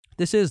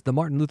This is the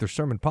Martin Luther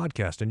Sermon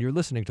Podcast, and you're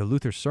listening to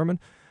Luther's sermon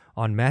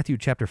on Matthew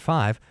chapter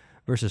 5,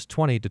 verses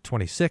 20 to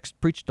 26,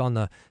 preached on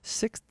the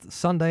 6th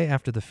Sunday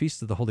after the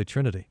Feast of the Holy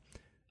Trinity.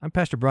 I'm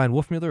Pastor Brian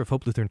Wolfmueller of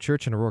Hope Lutheran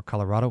Church in Aurora,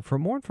 Colorado. For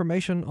more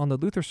information on the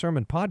Luther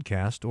Sermon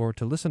Podcast or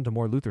to listen to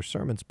more Luther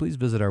sermons, please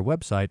visit our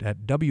website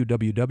at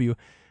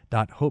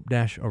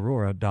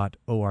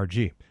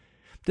www.hope-aurora.org.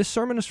 This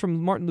sermon is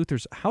from Martin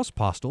Luther's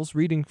Housepostles,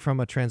 reading from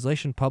a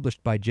translation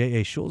published by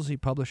J.A. Schulze,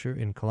 publisher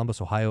in Columbus,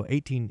 Ohio,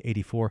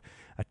 1884,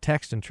 a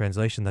text and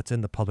translation that's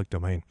in the public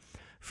domain.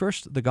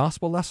 First, the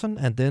gospel lesson,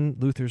 and then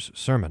Luther's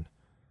sermon.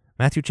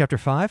 Matthew chapter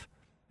 5,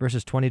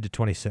 verses 20 to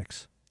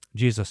 26.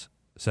 Jesus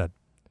said,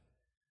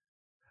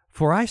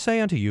 "For I say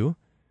unto you,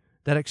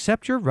 that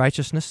except your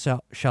righteousness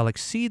shall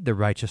exceed the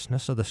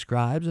righteousness of the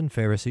scribes and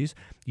Pharisees,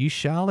 ye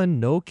shall in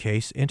no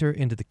case enter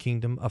into the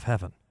kingdom of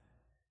heaven.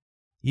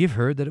 Ye have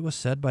heard that it was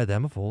said by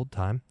them of old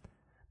time,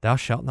 Thou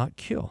shalt not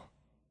kill.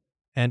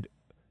 And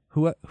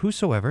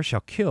whosoever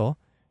shall kill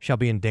shall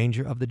be in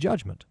danger of the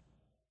judgment.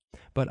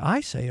 But I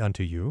say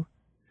unto you,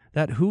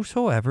 that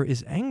whosoever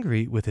is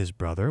angry with his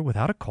brother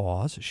without a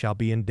cause shall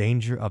be in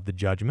danger of the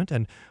judgment,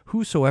 and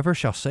whosoever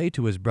shall say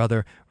to his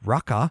brother,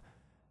 Raca,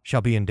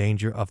 shall be in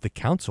danger of the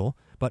council,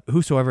 but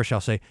whosoever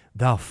shall say,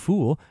 Thou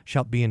fool,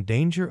 shalt be in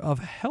danger of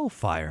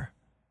hellfire.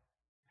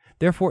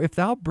 Therefore, if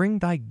thou bring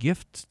thy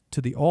gift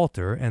to the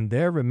altar, and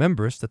there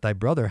rememberest that thy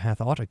brother hath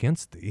aught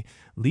against thee,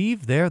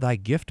 leave there thy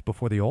gift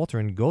before the altar,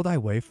 and go thy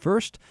way.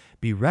 First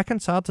be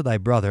reconciled to thy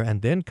brother,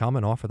 and then come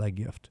and offer thy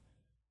gift.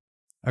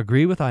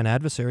 Agree with thine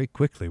adversary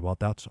quickly while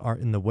thou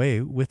art in the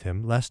way with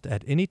him, lest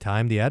at any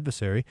time the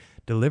adversary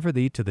deliver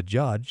thee to the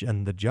judge,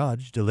 and the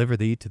judge deliver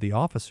thee to the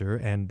officer,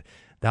 and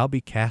thou be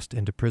cast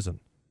into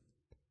prison.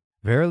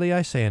 Verily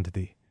I say unto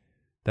thee,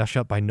 thou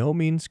shalt by no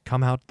means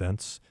come out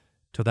thence,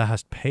 till thou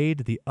hast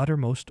paid the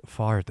uttermost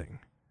farthing."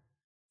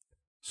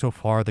 So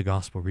far the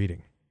gospel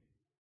reading.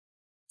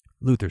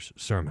 Luther's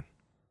sermon.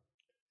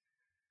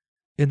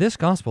 In this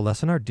gospel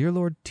lesson, our dear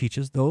Lord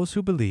teaches those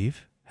who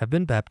believe, have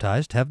been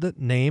baptized, have the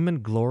name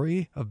and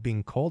glory of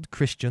being called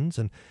Christians,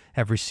 and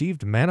have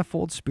received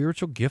manifold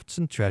spiritual gifts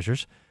and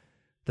treasures,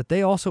 that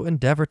they also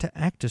endeavor to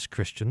act as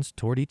Christians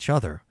toward each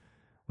other,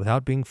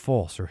 without being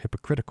false or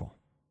hypocritical.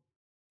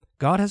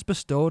 God has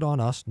bestowed on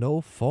us no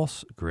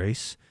false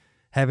grace,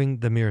 having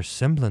the mere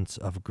semblance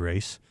of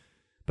grace,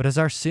 but as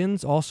our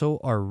sins also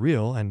are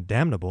real and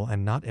damnable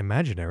and not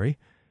imaginary,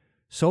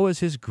 so is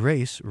his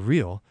grace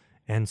real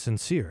and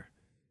sincere.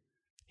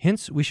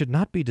 Hence we should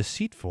not be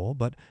deceitful,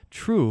 but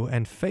true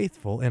and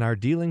faithful in our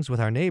dealings with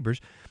our neighbors,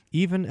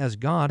 even as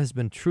God has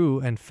been true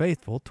and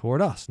faithful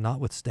toward us,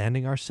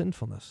 notwithstanding our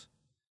sinfulness.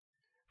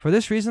 For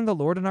this reason the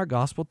Lord in our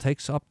gospel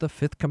takes up the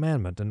 5th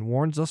commandment and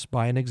warns us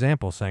by an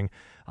example, saying,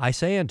 I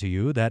say unto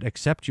you that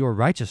except your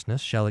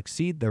righteousness shall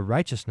exceed the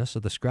righteousness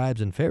of the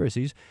scribes and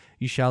Pharisees,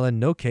 ye shall in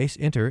no case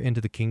enter into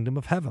the kingdom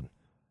of heaven.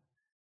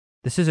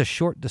 This is a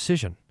short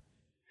decision.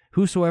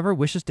 Whosoever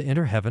wishes to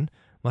enter heaven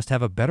must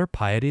have a better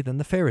piety than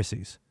the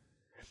Pharisees.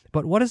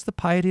 But what is the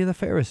piety of the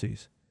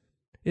Pharisees?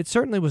 It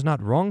certainly was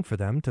not wrong for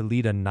them to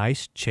lead a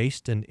nice,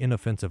 chaste, and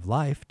inoffensive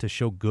life, to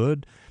show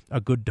a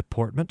good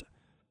deportment.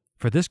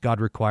 For this God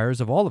requires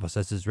of all of us,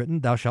 as is written,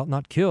 Thou shalt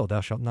not kill,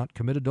 thou shalt not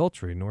commit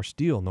adultery, nor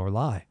steal, nor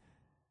lie.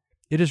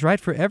 It is right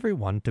for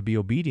everyone to be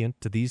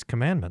obedient to these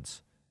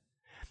commandments.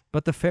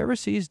 But the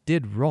Pharisees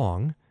did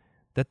wrong,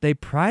 that they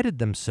prided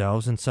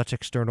themselves in such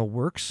external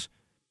works,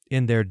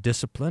 in their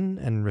discipline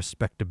and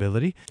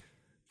respectability,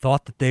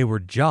 thought that they were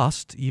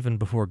just even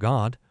before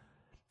God,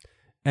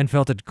 and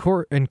felt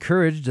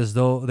encouraged as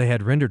though they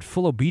had rendered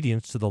full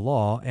obedience to the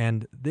law,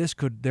 and this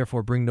could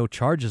therefore bring no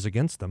charges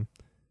against them.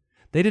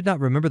 They did not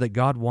remember that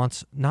God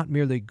wants not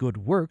merely good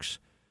works,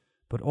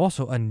 but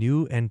also a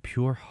new and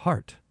pure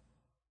heart.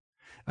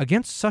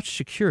 Against such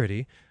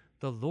security,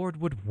 the Lord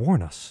would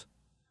warn us.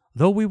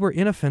 Though we were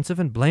inoffensive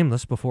and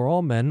blameless before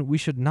all men, we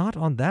should not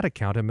on that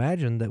account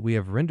imagine that we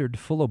have rendered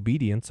full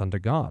obedience unto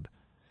God.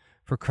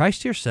 For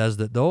Christ here says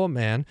that though a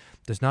man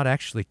does not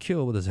actually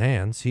kill with his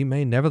hands, he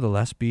may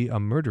nevertheless be a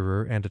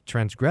murderer and a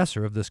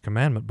transgressor of this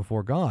commandment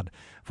before God.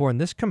 For in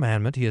this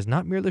commandment he has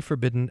not merely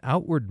forbidden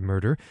outward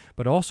murder,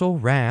 but also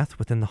wrath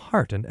within the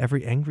heart and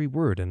every angry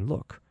word and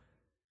look.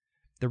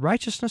 The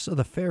righteousness of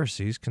the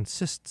Pharisees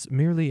consists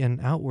merely in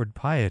outward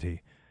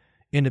piety,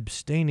 in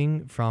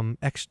abstaining from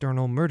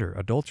external murder,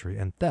 adultery,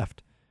 and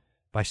theft.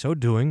 By so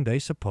doing, they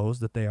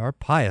suppose that they are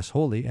pious,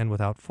 holy, and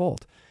without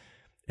fault,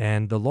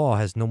 and the law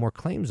has no more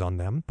claims on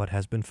them, but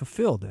has been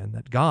fulfilled, and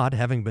that God,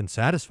 having been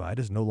satisfied,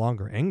 is no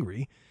longer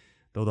angry,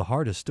 though the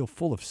heart is still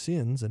full of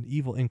sins and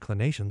evil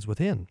inclinations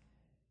within.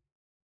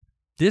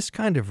 This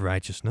kind of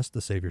righteousness,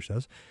 the Savior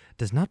says,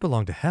 does not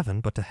belong to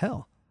heaven, but to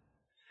hell.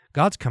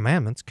 God's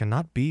commandments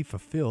cannot be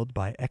fulfilled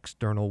by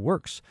external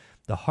works.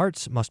 The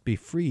hearts must be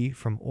free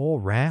from all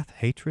wrath,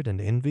 hatred, and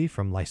envy,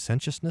 from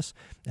licentiousness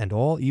and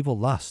all evil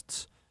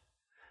lusts.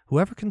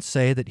 Whoever can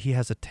say that he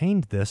has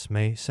attained this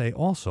may say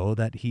also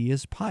that he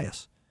is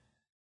pious.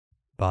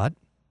 But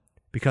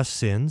because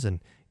sins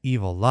and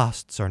evil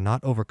lusts are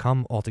not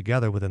overcome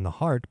altogether within the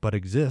heart, but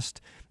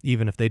exist,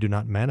 even if they do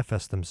not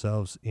manifest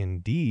themselves in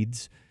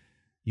deeds,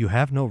 you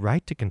have no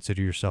right to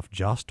consider yourself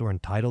just or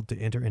entitled to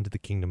enter into the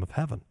kingdom of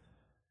heaven.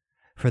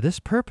 For this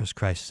purpose,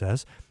 Christ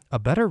says, a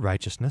better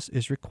righteousness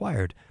is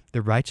required.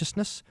 The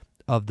righteousness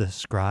of the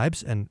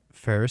scribes and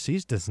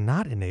Pharisees does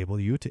not enable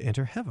you to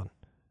enter heaven.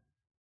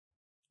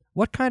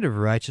 What kind of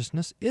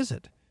righteousness is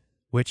it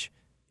which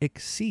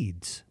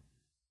exceeds?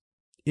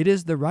 It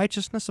is the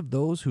righteousness of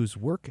those whose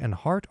work and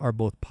heart are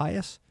both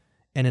pious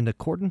and in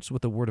accordance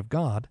with the word of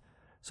God,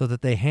 so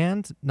that the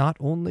hand not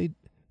only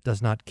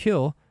does not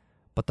kill,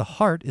 but the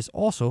heart is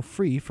also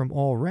free from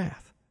all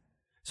wrath,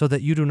 so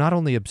that you do not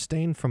only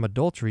abstain from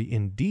adultery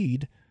in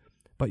deed,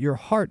 but your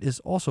heart is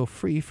also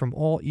free from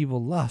all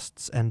evil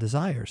lusts and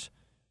desires.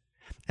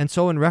 And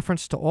so in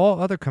reference to all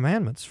other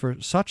commandments, for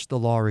such the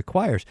law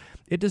requires,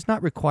 it does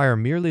not require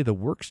merely the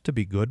works to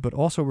be good, but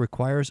also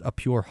requires a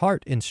pure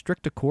heart in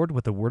strict accord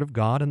with the word of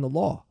God and the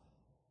law.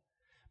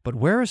 But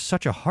where is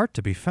such a heart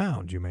to be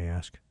found, you may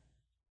ask?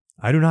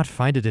 I do not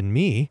find it in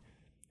me,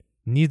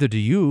 neither do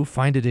you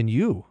find it in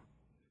you.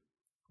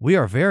 We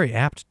are very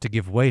apt to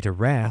give way to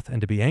wrath and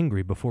to be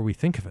angry before we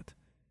think of it.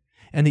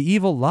 And the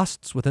evil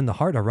lusts within the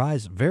heart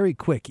arise very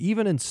quick,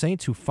 even in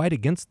saints who fight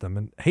against them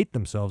and hate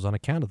themselves on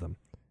account of them.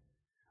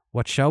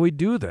 What shall we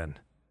do then?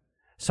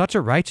 Such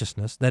a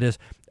righteousness, that is,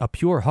 a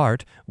pure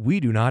heart, we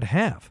do not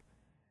have.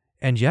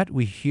 And yet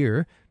we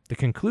hear the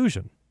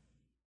conclusion.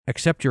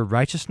 Except your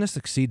righteousness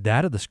exceed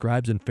that of the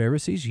scribes and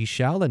Pharisees, ye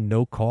shall in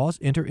no cause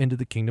enter into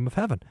the kingdom of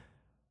heaven.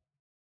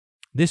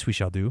 This we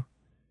shall do.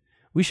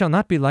 We shall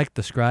not be like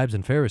the scribes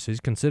and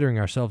Pharisees, considering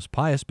ourselves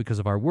pious because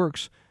of our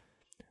works,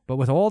 but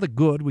with all the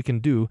good we can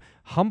do,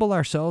 humble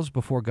ourselves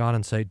before God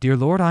and say, Dear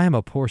Lord, I am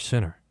a poor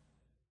sinner.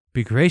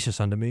 Be gracious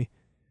unto me,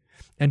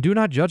 and do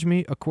not judge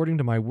me according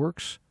to my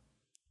works,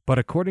 but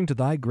according to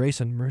thy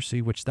grace and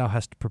mercy, which thou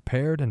hast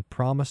prepared and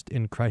promised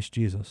in Christ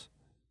Jesus.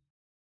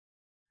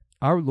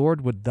 Our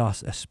Lord would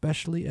thus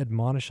especially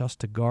admonish us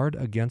to guard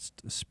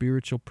against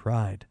spiritual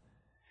pride,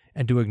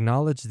 and to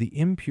acknowledge the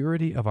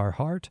impurity of our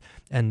heart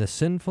and the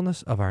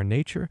sinfulness of our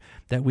nature,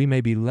 that we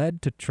may be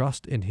led to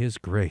trust in his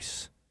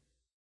grace.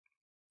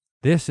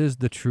 This is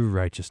the true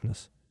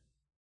righteousness,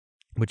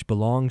 which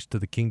belongs to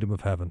the kingdom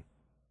of heaven.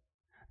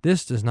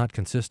 This does not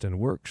consist in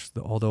works,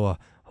 although a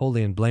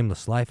holy and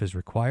blameless life is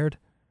required,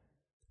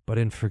 but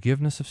in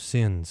forgiveness of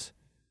sins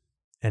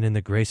and in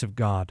the grace of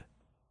God.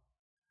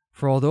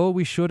 For although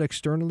we should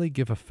externally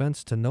give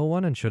offense to no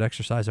one and should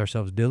exercise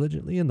ourselves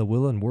diligently in the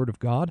will and word of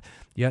God,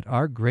 yet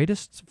our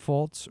greatest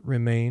faults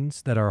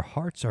remains that our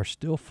hearts are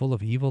still full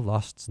of evil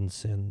lusts and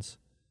sins.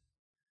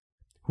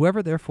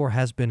 Whoever therefore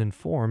has been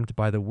informed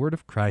by the word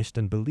of Christ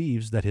and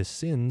believes that his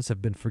sins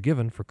have been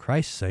forgiven for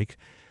Christ's sake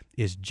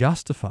is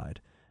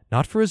justified,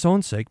 not for his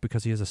own sake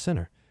because he is a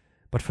sinner,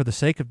 but for the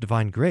sake of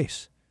divine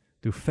grace.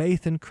 Through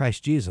faith in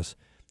Christ Jesus,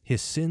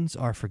 his sins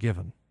are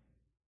forgiven.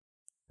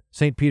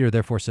 St. Peter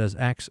therefore says,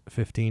 Acts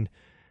 15,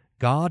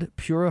 God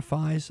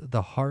purifies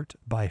the heart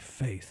by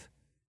faith.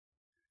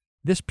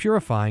 This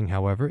purifying,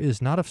 however,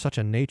 is not of such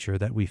a nature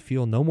that we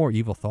feel no more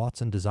evil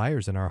thoughts and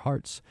desires in our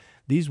hearts.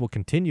 These will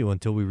continue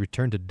until we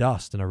return to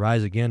dust and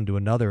arise again to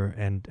another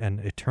and an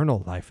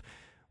eternal life,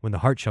 when the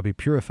heart shall be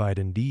purified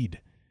indeed.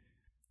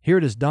 Here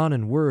it is done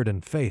in word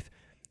and faith,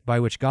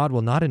 by which God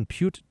will not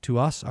impute to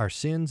us our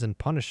sins and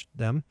punish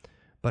them,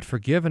 but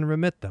forgive and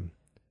remit them.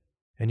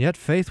 And yet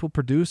faith will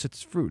produce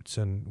its fruits,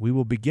 and we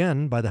will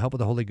begin, by the help of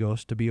the Holy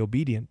Ghost, to be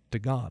obedient to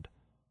God.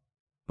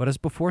 But as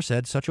before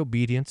said, such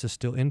obedience is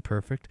still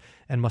imperfect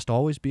and must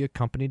always be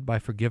accompanied by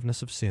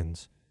forgiveness of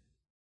sins.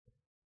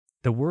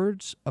 The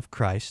words of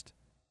Christ,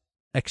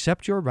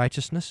 Except your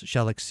righteousness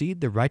shall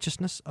exceed the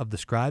righteousness of the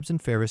scribes and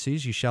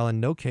Pharisees, ye shall in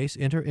no case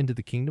enter into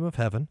the kingdom of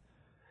heaven,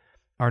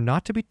 are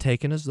not to be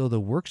taken as though the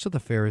works of the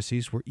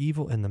Pharisees were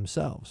evil in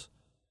themselves.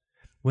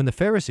 When the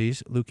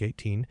Pharisees, Luke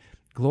 18,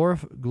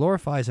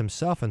 glorifies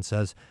himself and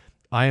says,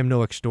 I am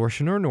no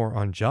extortioner, nor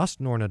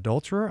unjust, nor an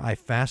adulterer. I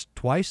fast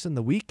twice in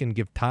the week and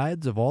give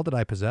tithes of all that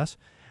I possess.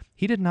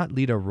 He did not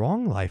lead a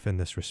wrong life in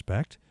this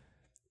respect.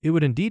 It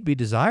would indeed be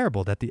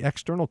desirable that the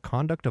external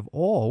conduct of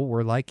all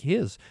were like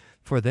his,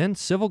 for then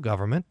civil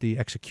government, the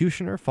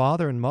executioner,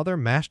 father and mother,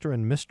 master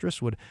and mistress,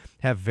 would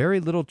have very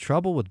little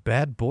trouble with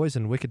bad boys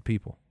and wicked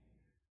people.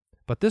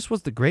 But this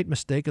was the great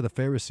mistake of the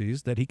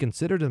Pharisees, that he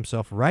considered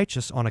himself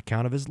righteous on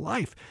account of his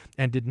life,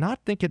 and did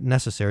not think it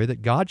necessary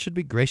that God should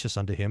be gracious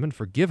unto him and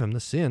forgive him the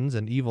sins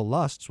and evil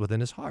lusts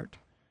within his heart.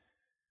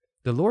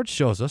 The Lord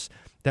shows us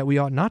that we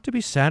ought not to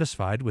be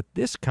satisfied with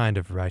this kind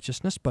of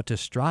righteousness, but to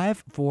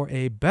strive for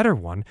a better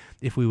one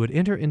if we would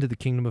enter into the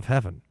kingdom of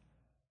heaven.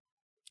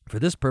 For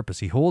this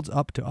purpose he holds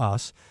up to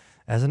us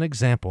as an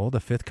example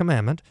the fifth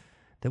commandment,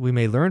 that we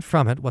may learn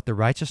from it what the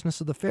righteousness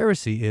of the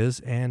Pharisee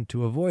is and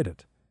to avoid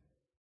it.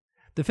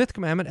 The fifth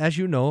commandment, as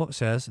you know,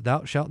 says,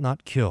 Thou shalt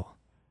not kill.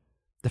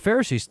 The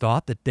Pharisees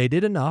thought that they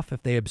did enough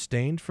if they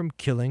abstained from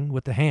killing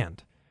with the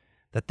hand,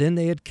 that then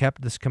they had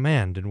kept this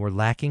command and were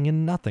lacking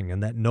in nothing,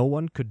 and that no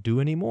one could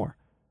do any more.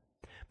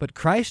 But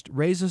Christ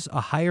raises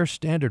a higher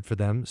standard for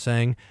them,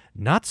 saying,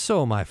 "Not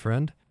so, my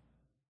friend.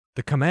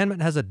 The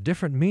commandment has a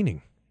different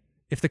meaning.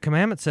 If the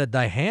commandment said,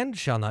 'Thy hand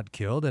shall not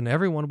kill,' then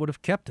everyone would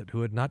have kept it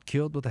who had not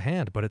killed with a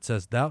hand. But it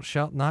says, 'Thou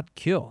shalt not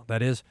kill.'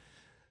 That is,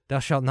 thou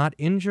shalt not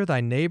injure thy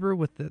neighbor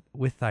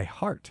with thy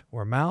heart,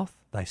 or mouth,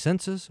 thy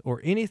senses,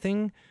 or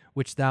anything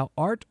which thou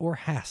art or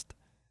hast.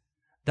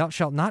 Thou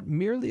shalt not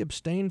merely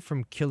abstain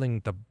from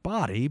killing the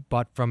body,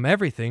 but from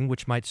everything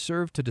which might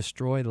serve to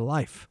destroy the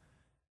life."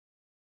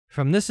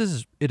 From this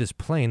it is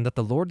plain that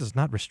the Lord does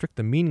not restrict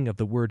the meaning of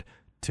the word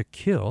 "to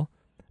kill"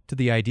 to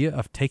the idea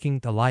of taking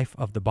the life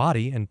of the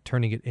body and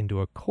turning it into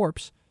a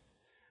corpse,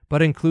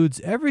 but includes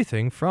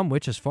everything from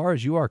which, as far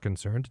as you are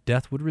concerned,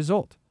 death would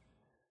result.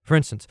 For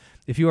instance,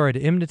 if you are at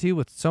enmity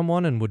with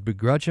someone and would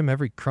begrudge him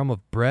every crumb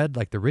of bread,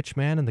 like the rich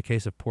man in the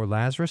case of poor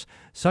Lazarus,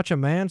 such a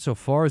man, so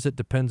far as it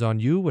depends on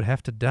you, would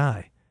have to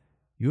die.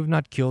 You have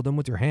not killed him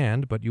with your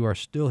hand, but you are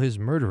still his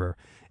murderer,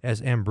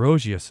 as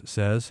Ambrosius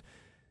says,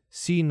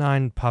 "Si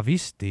non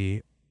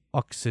pavisti,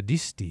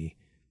 occidisti."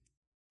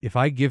 If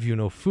I give you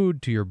no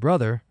food to your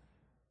brother,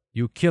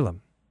 you kill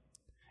him.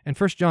 In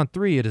 1 John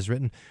 3 it is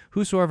written,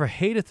 "Whosoever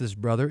hateth his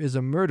brother is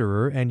a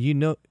murderer, and ye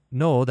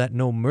know that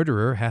no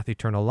murderer hath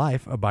eternal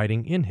life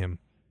abiding in him."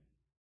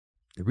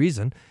 The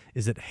reason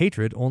is that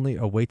hatred only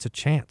awaits a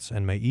chance,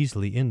 and may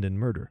easily end in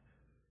murder.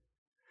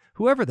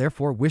 Whoever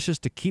therefore wishes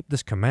to keep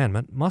this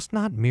commandment must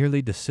not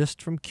merely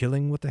desist from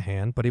killing with the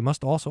hand, but he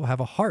must also have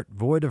a heart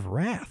void of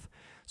wrath,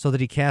 so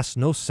that he casts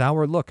no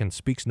sour look and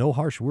speaks no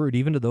harsh word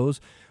even to those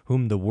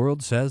whom the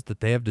world says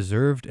that they have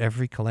deserved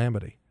every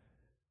calamity.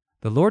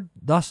 The Lord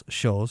thus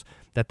shows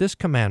that this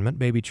commandment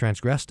may be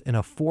transgressed in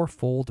a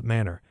fourfold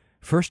manner.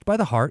 First, by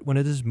the heart, when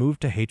it is moved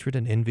to hatred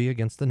and envy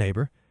against the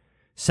neighbor.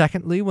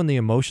 Secondly, when the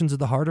emotions of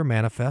the heart are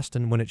manifest,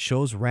 and when it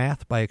shows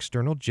wrath by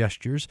external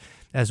gestures,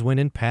 as when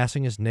in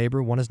passing his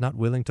neighbor one is not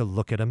willing to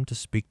look at him, to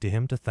speak to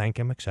him, to thank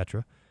him,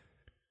 etc.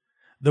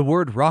 The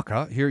word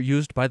raka, here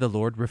used by the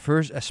Lord,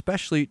 refers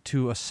especially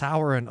to a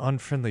sour and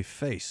unfriendly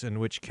face, in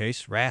which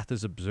case wrath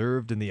is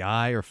observed in the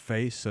eye or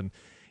face and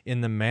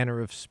in the manner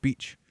of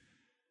speech.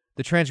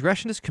 The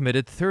transgression is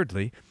committed,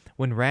 thirdly,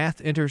 when wrath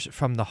enters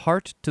from the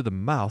heart to the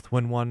mouth,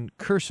 when one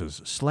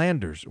curses,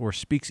 slanders, or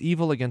speaks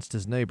evil against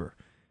his neighbor.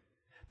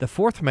 The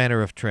fourth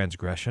manner of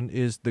transgression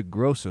is the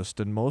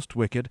grossest and most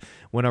wicked,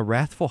 when a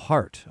wrathful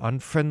heart,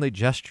 unfriendly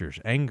gestures,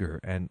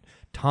 anger, and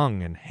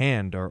tongue and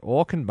hand are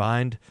all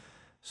combined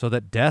so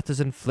that death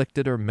is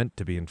inflicted or meant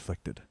to be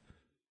inflicted.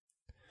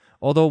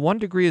 Although one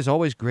degree is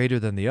always greater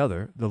than the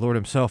other, the Lord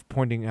himself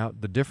pointing out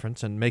the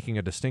difference and making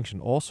a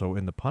distinction also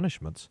in the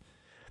punishments,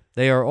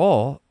 they are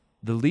all,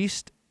 the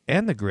least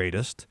and the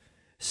greatest,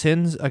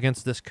 sins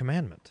against this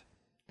commandment.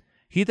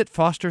 He that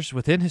fosters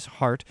within his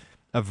heart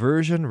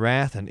aversion,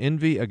 wrath, and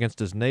envy against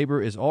his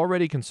neighbor is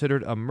already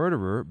considered a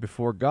murderer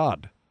before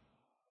God.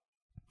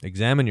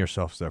 Examine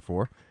yourselves,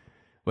 therefore,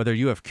 whether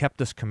you have kept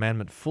this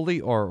commandment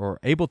fully or are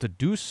able to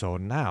do so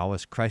now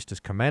as Christ has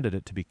commanded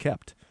it to be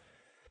kept.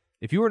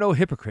 If you are no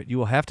hypocrite, you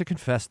will have to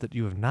confess that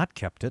you have not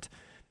kept it,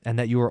 and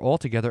that you are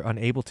altogether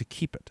unable to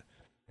keep it.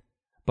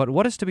 But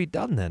what is to be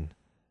done then?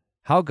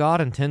 How God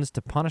intends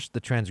to punish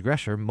the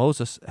transgressor,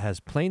 Moses has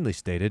plainly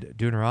stated,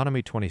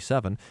 Deuteronomy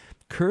 27,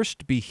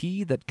 "Cursed be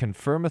he that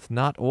confirmeth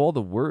not all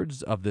the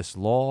words of this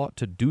law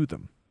to do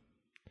them."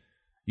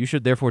 You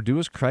should therefore do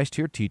as Christ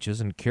here teaches,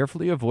 and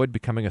carefully avoid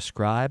becoming a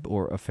scribe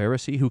or a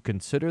Pharisee who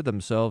consider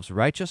themselves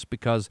righteous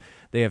because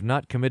they have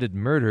not committed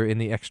murder in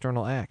the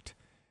external act.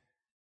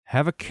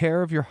 Have a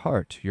care of your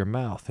heart, your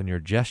mouth, and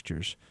your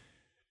gestures.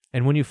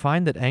 And when you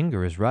find that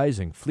anger is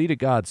rising, flee to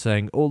God,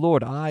 saying, "O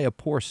Lord, I, a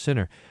poor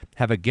sinner,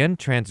 have again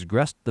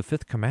transgressed the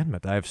fifth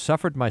commandment. I have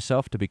suffered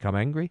myself to become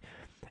angry,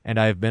 and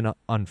I have been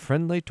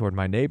unfriendly toward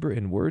my neighbor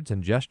in words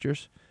and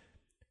gestures.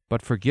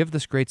 But forgive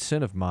this great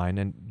sin of mine,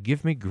 and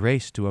give me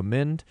grace to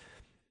amend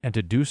and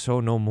to do so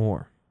no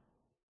more."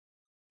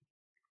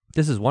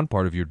 This is one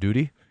part of your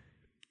duty,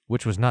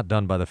 which was not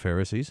done by the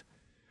Pharisees.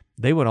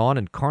 They went on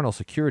in carnal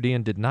security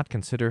and did not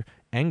consider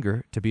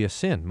anger to be a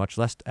sin, much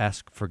less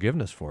ask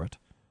forgiveness for it.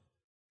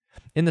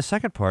 In the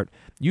second part,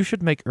 you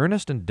should make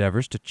earnest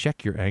endeavors to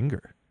check your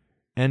anger.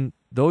 And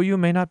though you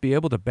may not be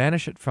able to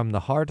banish it from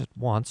the heart at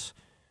once,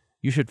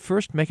 you should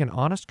first make an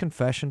honest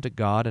confession to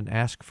God and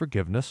ask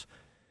forgiveness,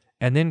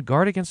 and then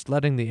guard against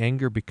letting the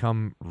anger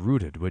become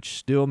rooted, which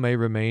still may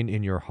remain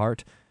in your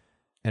heart,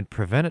 and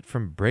prevent it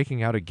from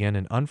breaking out again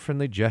in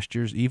unfriendly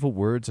gestures, evil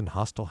words, and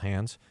hostile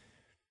hands.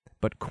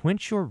 But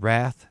quench your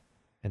wrath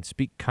and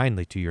speak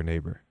kindly to your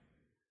neighbor.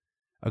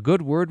 A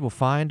good word will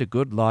find a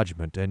good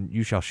lodgment, and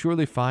you shall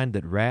surely find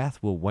that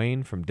wrath will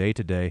wane from day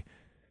to day,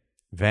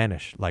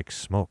 vanish like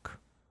smoke.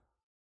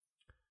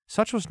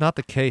 Such was not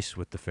the case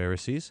with the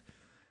Pharisees.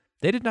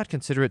 They did not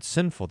consider it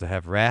sinful to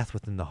have wrath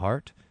within the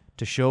heart,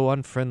 to show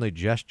unfriendly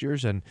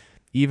gestures, and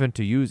even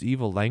to use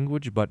evil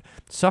language, but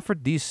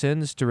suffered these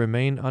sins to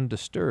remain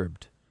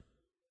undisturbed.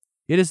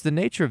 It is the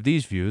nature of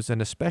these views,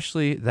 and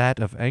especially that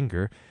of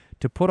anger,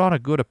 to put on a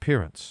good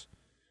appearance.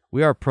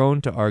 We are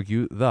prone to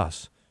argue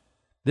thus: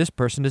 This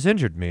person has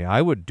injured me.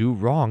 I would do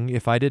wrong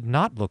if I did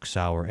not look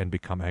sour and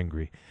become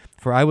angry,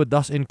 for I would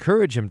thus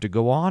encourage him to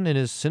go on in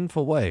his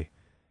sinful way.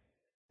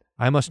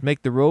 I must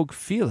make the rogue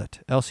feel it,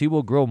 else he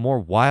will grow more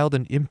wild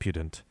and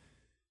impudent.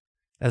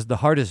 As the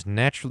heart is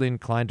naturally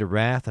inclined to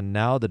wrath, and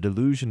now the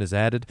delusion is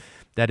added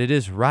that it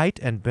is right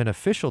and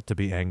beneficial to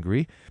be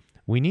angry,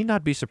 we need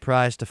not be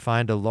surprised to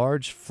find a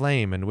large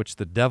flame in which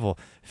the devil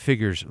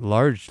figures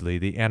largely,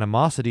 the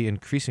animosity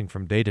increasing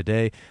from day to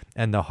day,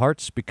 and the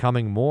hearts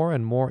becoming more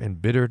and more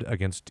embittered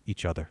against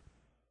each other.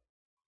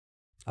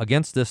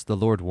 Against this the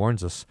Lord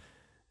warns us,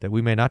 that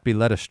we may not be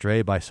led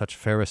astray by such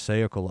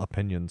pharisaical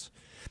opinions.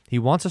 He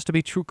wants us to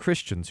be true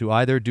Christians who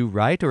either do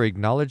right or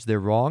acknowledge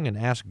their wrong and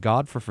ask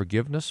God for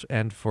forgiveness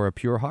and for a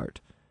pure heart.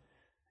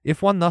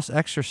 If one thus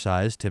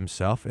exercised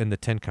himself in the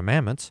 10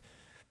 Commandments,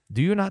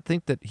 do you not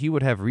think that he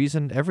would have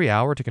reason every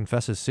hour to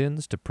confess his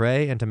sins, to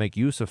pray, and to make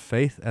use of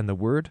faith and the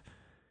word?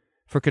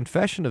 For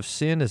confession of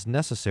sin is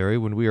necessary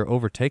when we are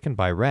overtaken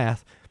by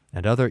wrath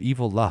and other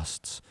evil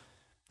lusts,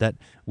 that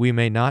we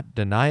may not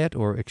deny it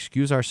or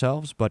excuse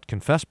ourselves, but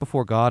confess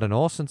before God in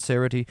all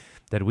sincerity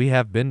that we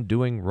have been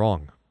doing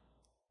wrong.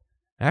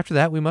 After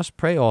that we must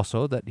pray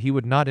also that he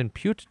would not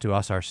impute to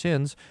us our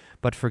sins,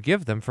 but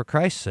forgive them for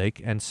Christ's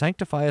sake, and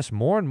sanctify us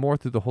more and more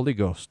through the Holy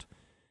Ghost.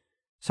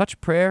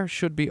 Such prayer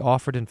should be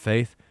offered in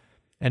faith,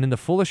 and in the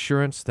full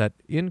assurance that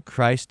in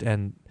Christ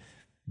and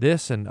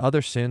this and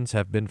other sins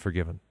have been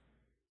forgiven.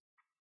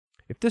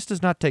 If this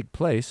does not take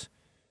place,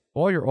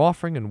 all your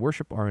offering and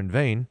worship are in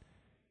vain,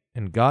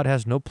 and God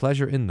has no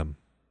pleasure in them.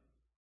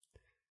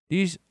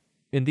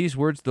 In these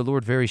words the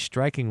Lord very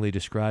strikingly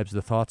describes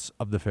the thoughts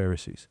of the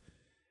Pharisees.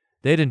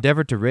 They had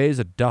endeavored to raise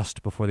a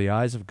dust before the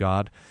eyes of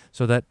God,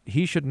 so that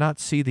he should not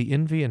see the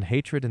envy and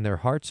hatred in their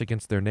hearts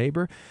against their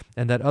neighbor,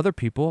 and that other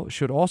people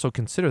should also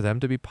consider them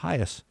to be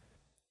pious.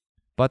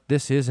 But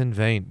this is in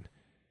vain.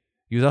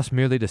 You thus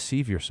merely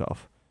deceive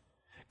yourself.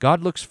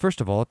 God looks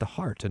first of all at the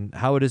heart, and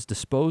how it is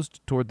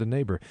disposed toward the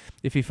neighbor.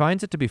 If he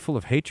finds it to be full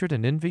of hatred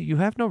and envy, you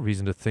have no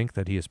reason to think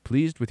that he is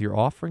pleased with your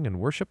offering and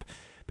worship,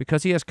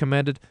 because he has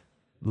commanded,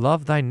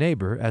 "Love thy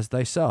neighbor as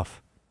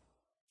thyself."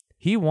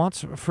 He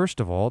wants, first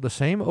of all, the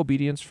same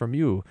obedience from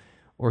you,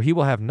 or he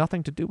will have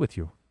nothing to do with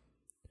you.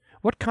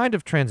 What kind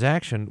of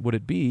transaction would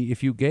it be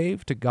if you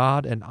gave to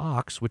God an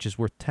ox which is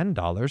worth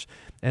 $10,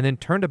 and then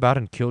turned about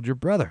and killed your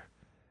brother?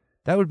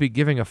 That would be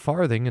giving a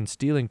farthing and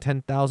stealing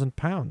 10,000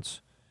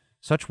 pounds.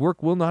 Such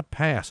work will not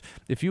pass.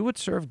 If you would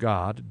serve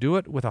God, do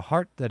it with a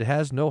heart that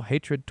has no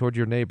hatred toward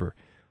your neighbor,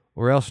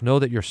 or else know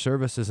that your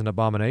service is an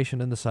abomination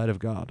in the sight of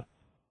God.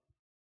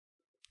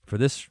 For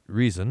this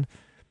reason,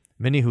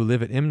 many who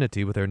live at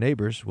enmity with their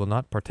neighbors will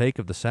not partake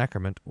of the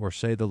sacrament or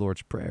say the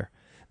Lord's Prayer.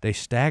 They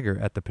stagger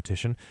at the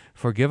petition,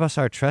 "Forgive us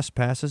our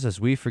trespasses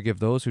as we forgive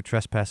those who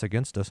trespass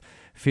against us,"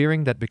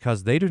 fearing that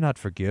because they do not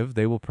forgive,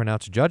 they will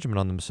pronounce judgment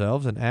on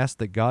themselves and ask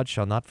that God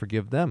shall not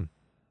forgive them.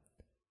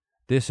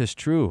 This is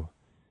true,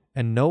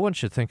 and no one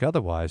should think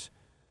otherwise.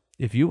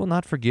 If you will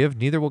not forgive,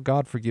 neither will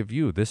God forgive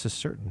you. This is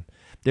certain.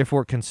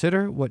 Therefore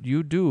consider what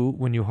you do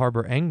when you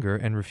harbor anger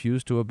and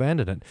refuse to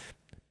abandon it.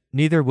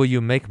 Neither will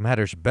you make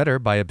matters better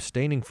by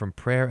abstaining from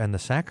prayer and the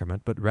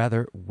sacrament, but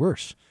rather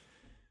worse,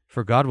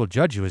 for God will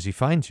judge you as he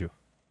finds you.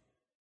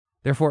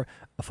 Therefore,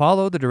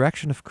 follow the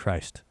direction of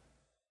Christ.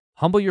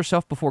 Humble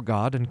yourself before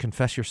God and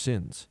confess your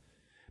sins.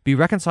 Be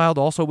reconciled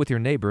also with your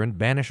neighbor and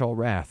banish all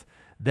wrath.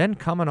 Then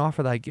come and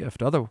offer thy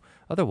gift.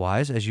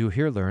 Otherwise, as you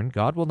here learn,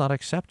 God will not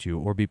accept you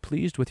or be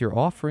pleased with your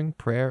offering,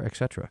 prayer,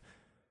 etc.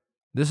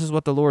 This is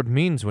what the Lord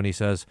means when he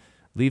says,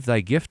 "Leave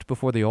thy gift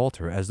before the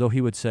altar," as though he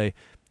would say,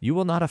 you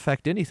will not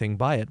affect anything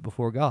by it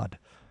before God.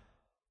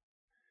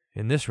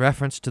 In this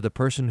reference to the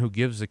person who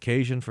gives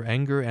occasion for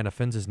anger and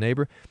offends his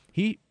neighbor,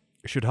 he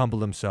should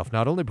humble himself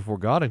not only before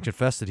God and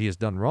confess that he has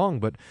done wrong,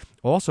 but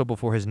also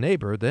before his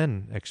neighbor,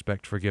 then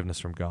expect forgiveness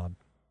from God.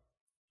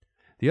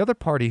 The other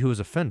party who is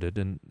offended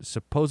and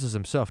supposes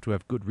himself to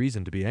have good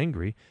reason to be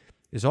angry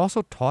is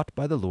also taught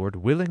by the Lord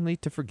willingly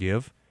to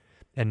forgive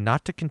and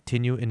not to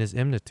continue in his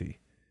enmity.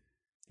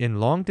 In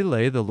long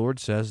delay, the Lord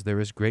says there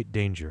is great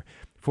danger.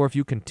 For if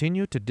you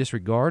continue to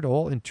disregard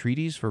all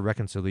entreaties for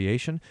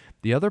reconciliation,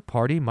 the other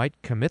party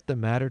might commit the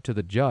matter to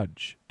the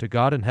judge, to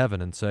God in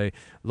heaven, and say,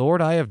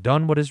 "Lord, I have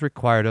done what is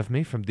required of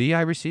me. From thee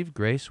I receive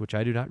grace, which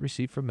I do not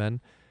receive from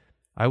men.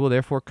 I will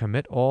therefore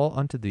commit all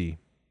unto thee."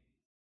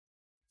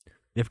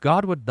 If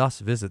God would thus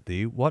visit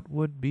thee, what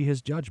would be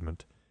his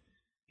judgment?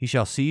 He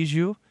shall seize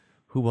you,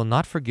 who will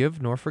not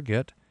forgive nor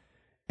forget,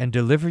 and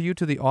deliver you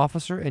to the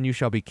officer, and you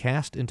shall be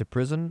cast into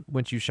prison,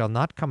 whence you shall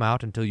not come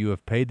out until you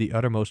have paid the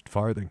uttermost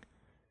farthing.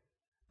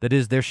 That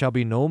is, there shall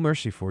be no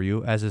mercy for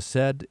you, as is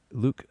said,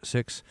 Luke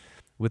 6,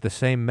 "With the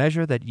same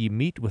measure that ye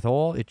meet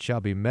withal, it shall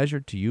be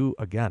measured to you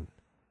again."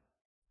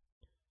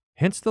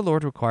 Hence the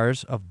Lord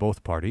requires of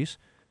both parties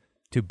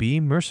to be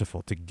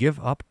merciful, to give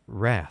up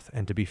wrath,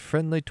 and to be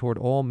friendly toward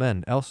all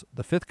men, else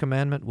the 5th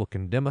commandment will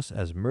condemn us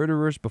as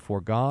murderers before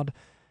God,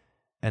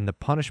 and the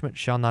punishment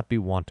shall not be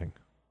wanting.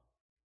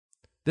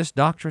 This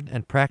doctrine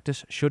and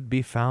practice should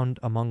be found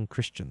among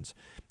Christians,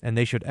 and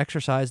they should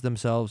exercise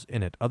themselves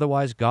in it.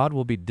 Otherwise, God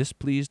will be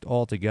displeased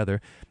altogether,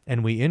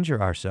 and we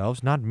injure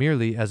ourselves not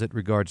merely as it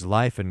regards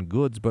life and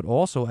goods, but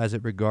also as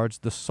it regards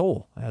the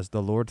soul, as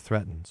the Lord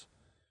threatens.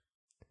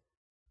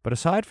 But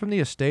aside from the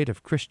estate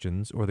of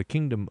Christians or the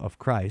kingdom of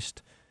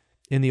Christ,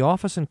 in the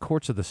office and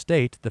courts of the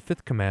state, the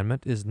fifth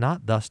commandment is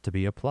not thus to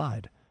be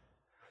applied.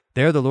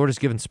 There the Lord has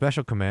given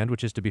special command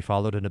which is to be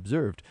followed and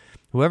observed.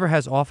 Whoever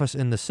has office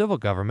in the civil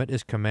government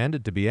is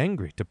commanded to be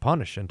angry, to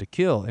punish, and to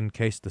kill in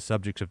case the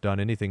subjects have done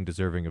anything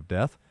deserving of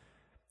death.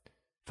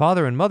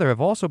 Father and mother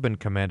have also been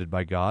commanded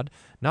by God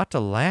not to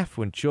laugh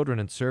when children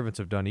and servants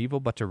have done evil,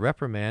 but to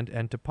reprimand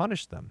and to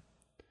punish them.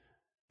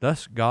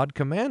 Thus God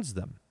commands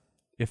them.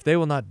 If they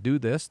will not do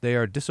this, they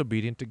are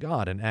disobedient to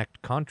God and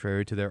act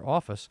contrary to their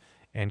office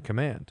and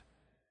command.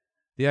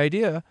 The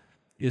idea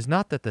is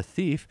not that the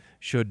thief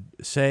should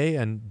say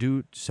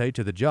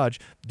to the judge,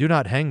 "Do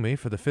not hang me,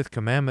 for the fifth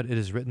commandment it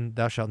is written,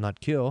 Thou shalt not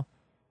kill."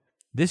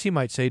 This he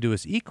might say to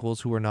his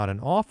equals who are not in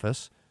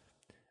office,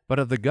 but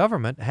of the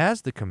government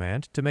has the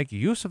command to make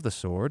use of the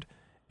sword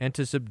and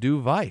to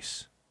subdue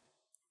vice.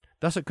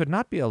 Thus it could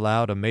not be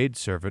allowed a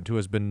maidservant who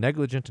has been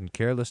negligent and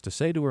careless to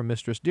say to her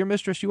mistress, "Dear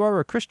mistress, you are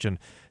a Christian.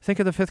 Think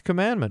of the fifth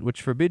commandment,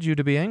 which forbids you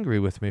to be angry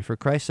with me, for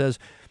Christ says,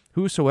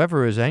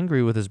 Whosoever is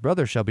angry with his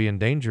brother shall be in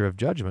danger of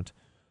judgment."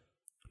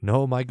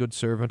 No, my good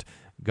servant,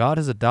 God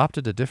has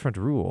adopted a different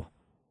rule.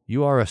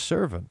 You are a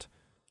servant,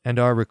 and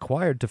are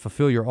required to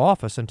fulfill your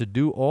office and to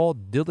do all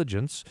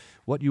diligence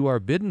what you are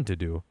bidden to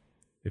do.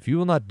 If you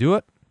will not do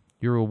it,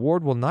 your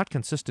reward will not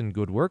consist in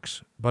good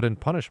works, but in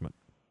punishment.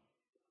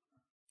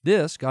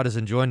 This God has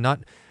enjoined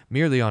not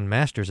merely on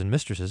masters and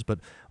mistresses, but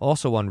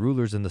also on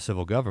rulers in the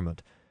civil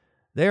government.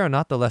 They are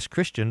not the less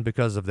Christian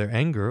because of their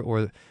anger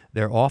or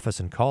their office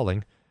and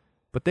calling,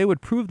 but they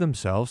would prove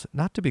themselves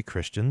not to be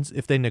Christians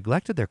if they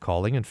neglected their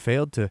calling and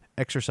failed to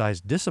exercise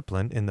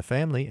discipline in the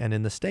family and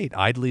in the state,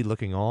 idly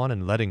looking on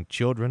and letting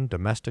children,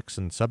 domestics,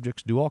 and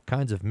subjects do all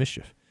kinds of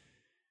mischief.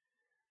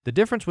 The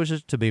difference which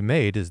is to be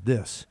made is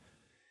this.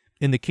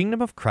 In the kingdom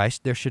of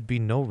Christ there should be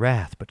no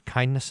wrath, but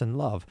kindness and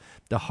love.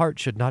 The heart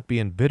should not be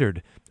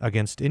embittered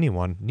against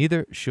anyone,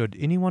 neither should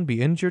anyone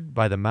be injured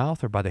by the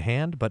mouth or by the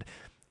hand, but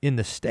in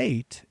the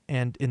state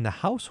and in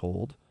the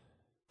household,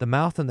 the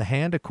mouth and the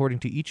hand, according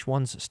to each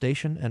one's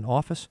station and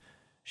office,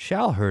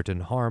 shall hurt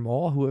and harm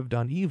all who have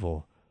done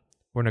evil,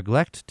 or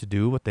neglect to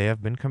do what they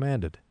have been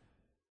commanded.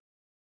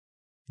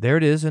 There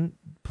it is in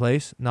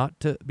place not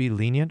to be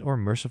lenient or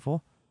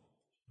merciful,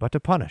 but to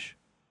punish.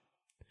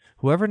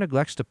 Whoever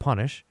neglects to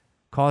punish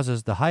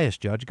causes the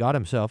highest judge, God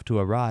himself, to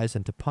arise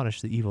and to punish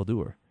the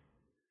evildoer.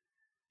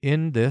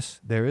 In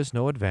this there is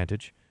no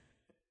advantage,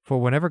 for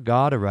whenever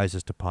God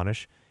arises to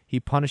punish,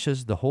 he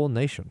punishes the whole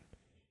nation,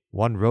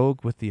 one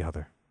rogue with the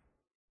other.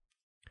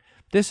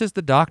 This is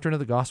the doctrine of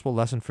the gospel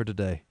lesson for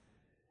today.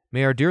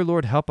 May our dear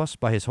Lord help us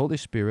by his Holy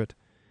Spirit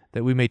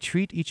that we may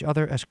treat each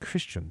other as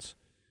Christians,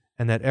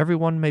 and that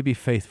everyone may be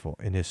faithful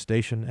in his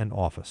station and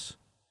office.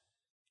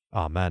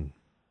 Amen.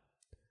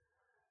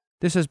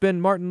 This has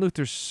been Martin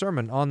Luther's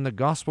sermon on the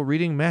gospel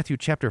reading, Matthew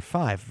chapter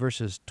 5,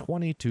 verses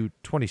 20 to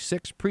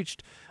 26,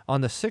 preached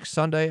on the sixth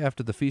Sunday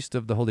after the Feast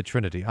of the Holy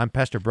Trinity. I'm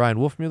Pastor Brian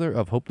Wolfmueller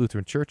of Hope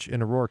Lutheran Church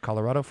in Aurora,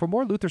 Colorado. For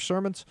more Luther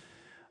sermons,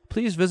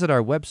 please visit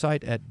our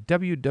website at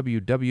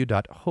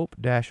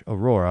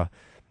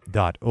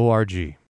www.hope-aurora.org.